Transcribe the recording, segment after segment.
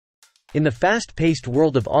In the fast-paced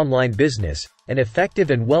world of online business, an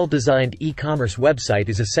effective and well-designed e-commerce website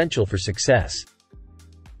is essential for success.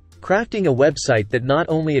 Crafting a website that not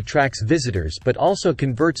only attracts visitors but also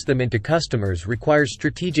converts them into customers requires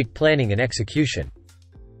strategic planning and execution.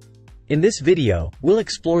 In this video, we'll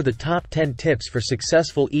explore the top 10 tips for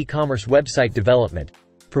successful e-commerce website development,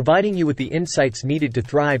 providing you with the insights needed to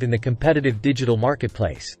thrive in the competitive digital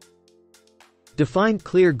marketplace. Define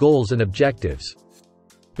clear goals and objectives.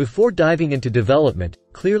 Before diving into development,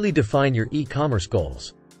 clearly define your e-commerce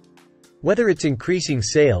goals. Whether it's increasing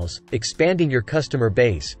sales, expanding your customer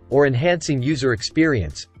base, or enhancing user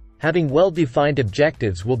experience, having well-defined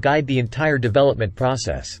objectives will guide the entire development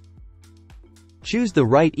process. Choose the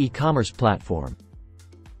right e-commerce platform.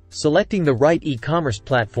 Selecting the right e-commerce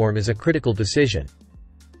platform is a critical decision.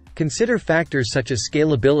 Consider factors such as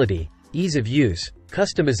scalability, ease of use,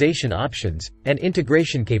 customization options, and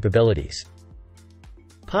integration capabilities.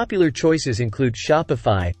 Popular choices include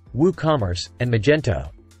Shopify, WooCommerce, and Magento.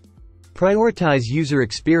 Prioritize user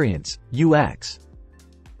experience, UX.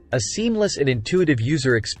 A seamless and intuitive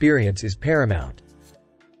user experience is paramount.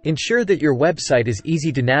 Ensure that your website is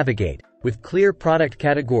easy to navigate, with clear product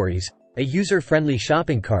categories, a user-friendly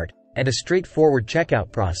shopping cart, and a straightforward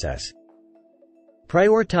checkout process.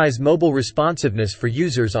 Prioritize mobile responsiveness for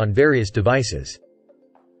users on various devices.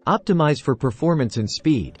 Optimize for performance and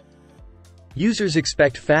speed. Users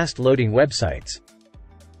expect fast-loading websites.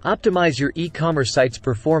 Optimize your e-commerce site's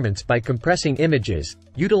performance by compressing images,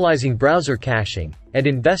 utilizing browser caching, and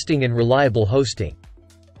investing in reliable hosting.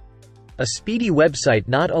 A speedy website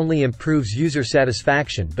not only improves user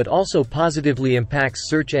satisfaction but also positively impacts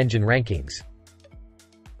search engine rankings.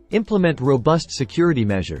 Implement robust security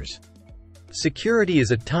measures. Security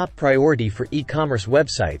is a top priority for e-commerce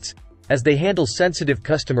websites, as they handle sensitive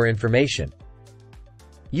customer information.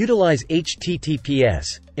 Utilize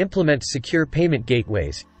HTTPS, implement secure payment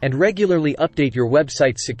gateways, and regularly update your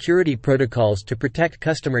website's security protocols to protect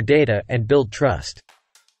customer data and build trust.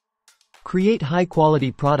 Create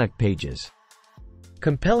high-quality product pages.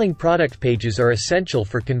 Compelling product pages are essential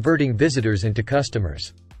for converting visitors into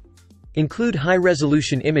customers. Include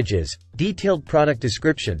high-resolution images, detailed product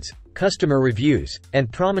descriptions, customer reviews, and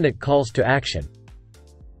prominent calls to action.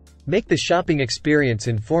 Make the shopping experience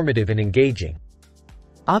informative and engaging.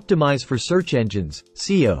 Optimize for search engines,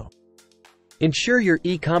 SEO. Ensure your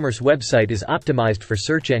e-commerce website is optimized for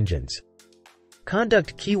search engines.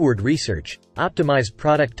 Conduct keyword research, optimize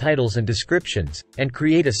product titles and descriptions, and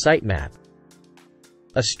create a sitemap.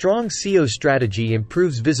 A strong SEO strategy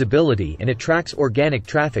improves visibility and attracts organic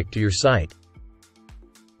traffic to your site.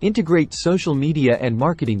 Integrate social media and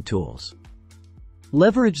marketing tools.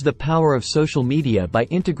 Leverage the power of social media by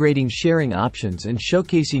integrating sharing options and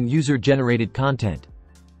showcasing user-generated content.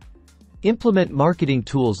 Implement marketing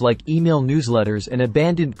tools like email newsletters and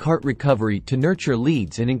abandoned cart recovery to nurture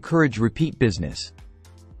leads and encourage repeat business.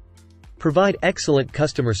 Provide excellent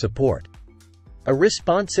customer support. A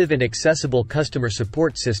responsive and accessible customer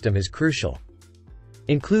support system is crucial.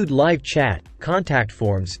 Include live chat, contact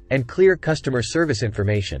forms, and clear customer service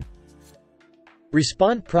information.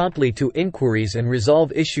 Respond promptly to inquiries and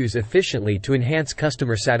resolve issues efficiently to enhance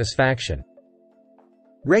customer satisfaction.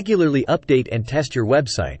 Regularly update and test your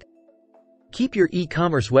website. Keep your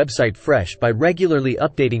e-commerce website fresh by regularly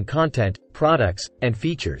updating content, products, and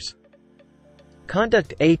features.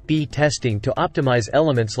 Conduct A/B testing to optimize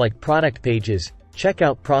elements like product pages,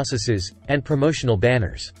 checkout processes, and promotional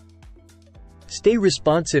banners. Stay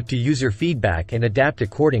responsive to user feedback and adapt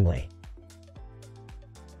accordingly.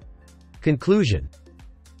 Conclusion.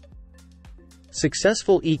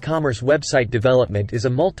 Successful e-commerce website development is a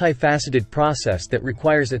multifaceted process that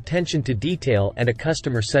requires attention to detail and a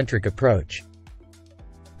customer-centric approach.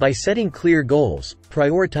 By setting clear goals,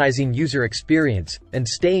 prioritizing user experience, and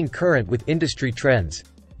staying current with industry trends,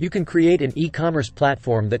 you can create an e-commerce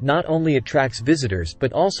platform that not only attracts visitors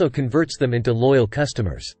but also converts them into loyal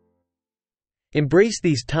customers. Embrace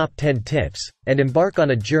these top 10 tips, and embark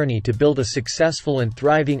on a journey to build a successful and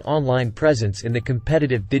thriving online presence in the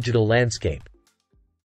competitive digital landscape.